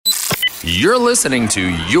You're listening to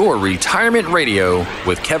Your Retirement Radio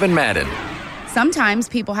with Kevin Madden. Sometimes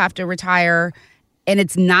people have to retire and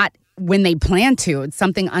it's not when they plan to. It's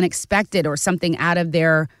something unexpected or something out of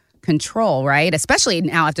their control, right? Especially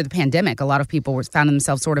now after the pandemic, a lot of people found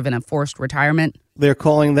themselves sort of in a forced retirement. They're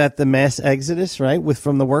calling that the mass exodus, right?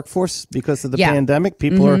 From the workforce because of the pandemic.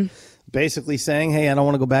 People are basically saying, hey, I don't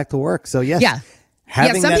want to go back to work. So yes. Yeah.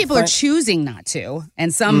 Some people are choosing not to,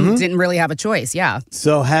 and some didn't really have a choice,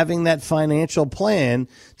 So having that financial plan,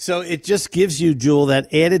 so it just gives you, Jewel,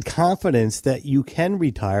 that added confidence that you can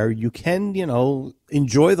retire, you can,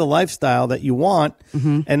 enjoy the lifestyle that you want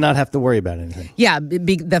and not have to worry about anything. Yeah,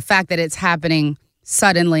 the fact that it's happening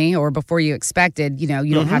suddenly or before you expected, you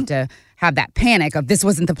don't have to have that panic of this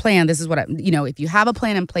wasn't the plan, this is what if you have a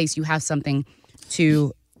plan in place, you have something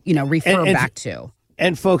to, refer back to.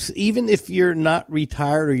 And folks, even if you're not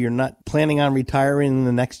retired or you're not planning on retiring in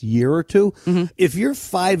the next year or two, if you're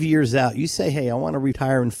 5 years out, you say, hey, I want to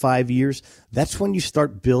retire in 5 years, that's when you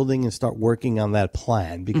start building and start working on that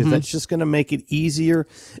plan because that's just going to make it easier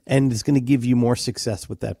and it's going to give you more success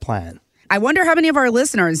with that plan. I wonder how many of our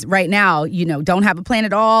listeners right now, don't have a plan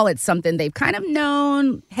at all. It's something they've kind of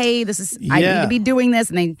known, hey, I need to be doing this,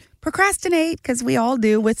 and they procrastinate because we all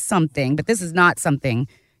do with something, but this is not something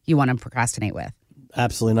you want to procrastinate with.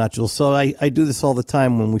 Absolutely not, Jules. So I do this all the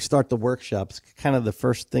time when we start the workshops. Kind of the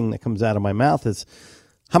first thing that comes out of my mouth is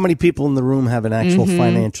how many people in the room have an actual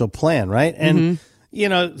financial plan, right? And,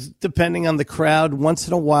 depending on the crowd, once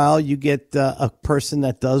in a while you get a person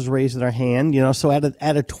that does raise their hand, so out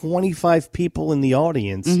of 25 people in the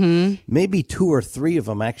audience, maybe 2 or 3 of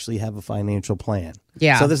them actually have a financial plan.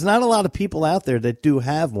 Yeah. So there's not a lot of people out there that do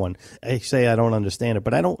have one. I say I don't understand it,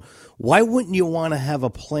 but why wouldn't you want to have a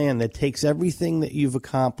plan that takes everything that you've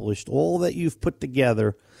accomplished, all that you've put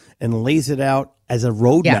together, and lays it out as a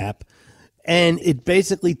roadmap, and it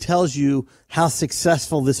basically tells you how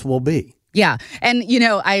successful this will be? Yeah. And,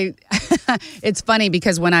 it's funny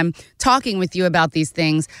because when I'm talking with you about these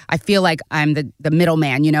things, I feel like I'm the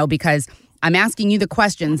middleman, because I'm asking you the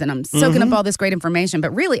questions and I'm soaking up all this great information, but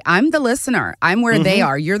really I'm the listener. I'm where they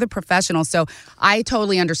are. You're the professional. So I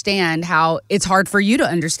totally understand how it's hard for you to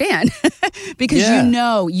understand because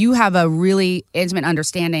you have a really intimate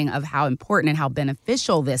understanding of how important and how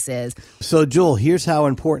beneficial this is. So, Jewel, here's how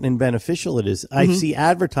important and beneficial it is. I see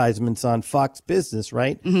advertisements on Fox Business,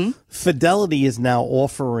 right? Fidelity is now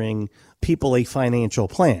offering people a financial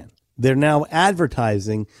plan. They're now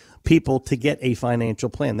advertising people to get a financial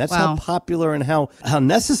plan. That's how popular and how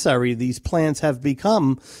necessary these plans have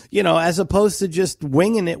become, as opposed to just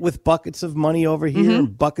winging it with buckets of money over here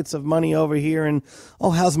and buckets of money over here. And,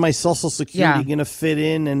 how's my Social Security going to fit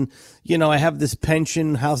in? And, I have this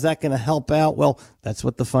pension. How's that going to help out? Well, that's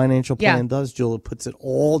what the financial plan does, Jewel. It puts it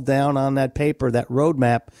all down on that paper, that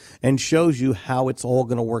roadmap, and shows you how it's all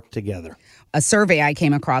going to work together. A survey I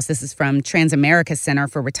came across, this is from Transamerica Center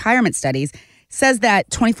for Retirement Studies, says that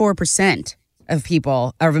 24%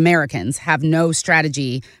 of Americans have no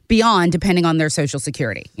strategy beyond depending on their Social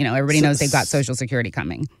Security. Everybody knows they've got Social Security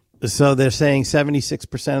coming. So they're saying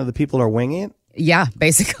 76% of the people are winging it? Yeah,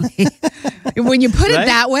 basically. When you put it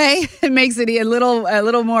that way, it makes it a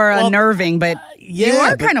little more unnerving, but you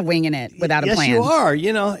are kind of winging it without a plan. Yes, you are.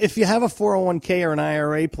 If you have a 401k or an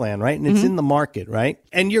IRA plan, right, and it's in the market, right,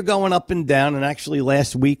 and you're going up and down, and actually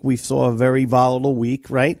last week we saw a very volatile week,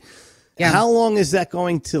 right? Yeah. How long is that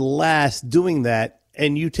going to last doing that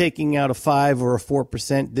and you taking out a 5 or a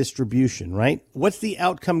 4% distribution, right? What's the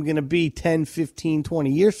outcome going to be 10, 15,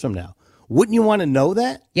 20 years from now? Wouldn't you want to know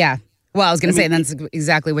that? Yeah. Well, I was going to say that's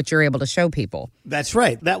exactly what you're able to show people. That's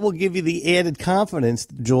right. That will give you the added confidence,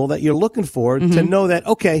 Jewel, that you're looking for to know that,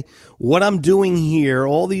 okay, what I'm doing here,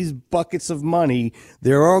 all these buckets of money,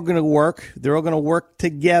 they're all going to work. They're all going to work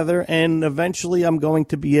together. And eventually I'm going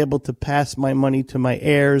to be able to pass my money to my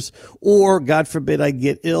heirs. Or, God forbid, I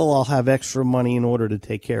get ill, I'll have extra money in order to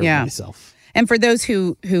take care of myself. And for those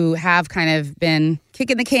who have kind of been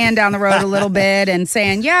kicking the can down the road a little bit and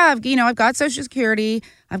saying, I've got Social Security,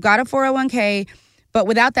 I've got a 401k, but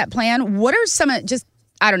without that plan, what are some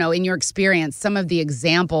in your experience, some of the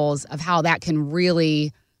examples of how that can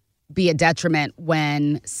really be a detriment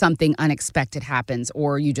when something unexpected happens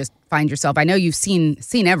or you just find yourself, I know you've seen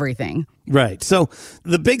everything. Right. So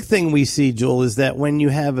the big thing we see, Jewel, is that when you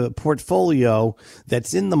have a portfolio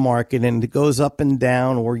that's in the market and it goes up and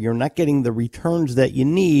down or you're not getting the returns that you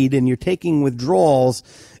need and you're taking withdrawals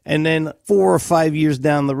and then 4 or 5 years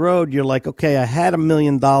down the road, you're like, okay, I had $1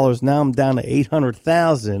 million. Now I'm down to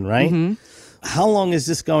 800,000, right? How long is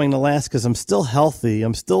this going to last? Because I'm still healthy.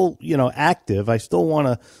 I'm still, active. I still want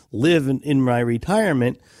to live in my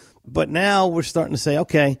retirement. But now we're starting to say,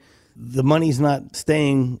 okay, the money's not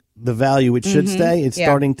staying the value it should stay. It's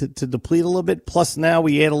starting to deplete a little bit. Plus now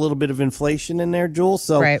we add a little bit of inflation in there, Jules.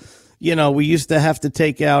 So, we used to have to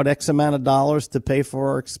take out X amount of dollars to pay for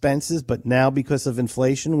our expenses, but now because of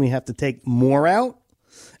inflation, we have to take more out.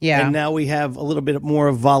 Yeah. And now we have a little bit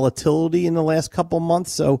more volatility in the last couple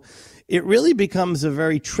months. So it really becomes a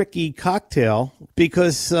very tricky cocktail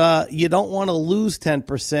because you don't want to lose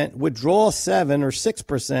 10%, withdraw 7 or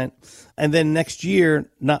 6%, and then next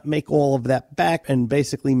year not make all of that back and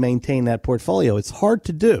basically maintain that portfolio. It's hard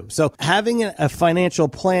to do. So having a financial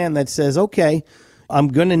plan that says, okay, I'm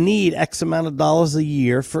going to need X amount of dollars a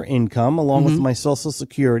year for income along with my Social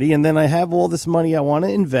Security, and then I have all this money I want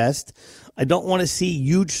to invest. I don't want to see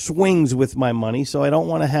huge swings with my money, so I don't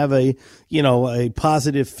want to have a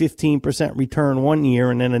positive 15% return one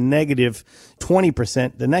year and then a negative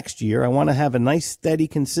 20% the next year. I want to have a nice, steady,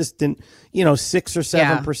 consistent, 6 or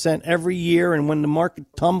 7% every year. And when the market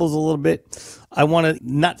tumbles a little bit, I want to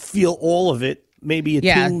not feel all of it, maybe a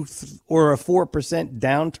 2 or a 4%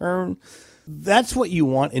 downturn. That's what you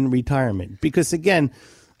want in retirement. Because, again,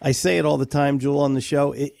 I say it all the time, Jewel, on the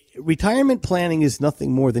show, retirement planning is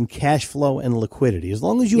nothing more than cash flow and liquidity. As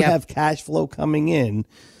long as you have cash flow coming in,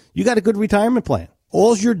 you got a good retirement plan.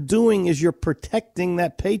 All you're doing is you're protecting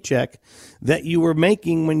that paycheck that you were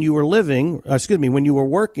making when you were when you were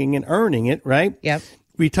working and earning it, right? Yep.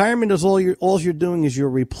 Retirement is all you're doing is you're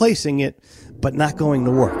replacing it, but not going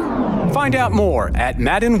to work. Find out more at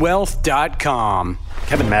MaddenWealth.com.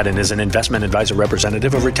 Kevin Madden is an investment advisor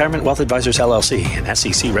representative of Retirement Wealth Advisors, LLC, an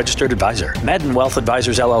SEC registered advisor. Madden Wealth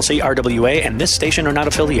Advisors, LLC, RWA, and this station are not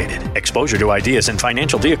affiliated. Exposure to ideas and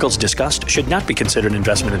financial vehicles discussed should not be considered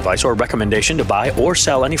investment advice or recommendation to buy or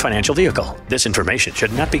sell any financial vehicle. This information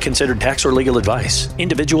should not be considered tax or legal advice.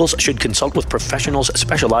 Individuals should consult with professionals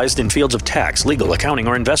specialized in fields of tax, legal, accounting,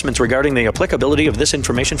 or investments regarding the applicability of this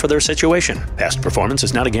information for their situation. Past performance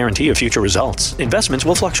is not a guarantee of future results. Investments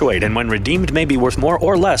will fluctuate and when redeemed may be worth more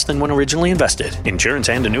or less than when originally invested. Insurance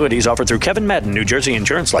and annuities offered through Kevin Madden, New Jersey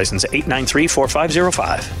Insurance License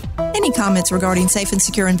 893-4505. Any comments regarding safe and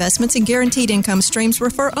secure investments and guaranteed income streams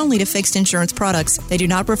refer only to fixed insurance products. They do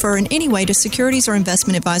not refer in any way to securities or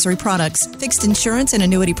investment advisory products. Fixed insurance and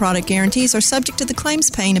annuity product guarantees are subject to the claims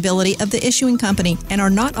paying ability of the issuing company and are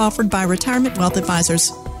not offered by Retirement Wealth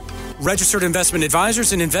Advisors. Registered investment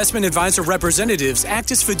advisors and investment advisor representatives act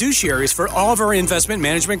as fiduciaries for all of our investment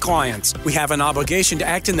management clients. We have an obligation to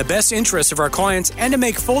act in the best interest of our clients and to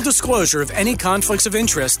make full disclosure of any conflicts of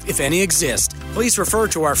interest, if any exist. Please refer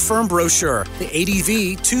to our firm brochure, the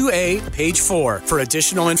ADV 2A, page 4, for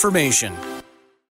additional information.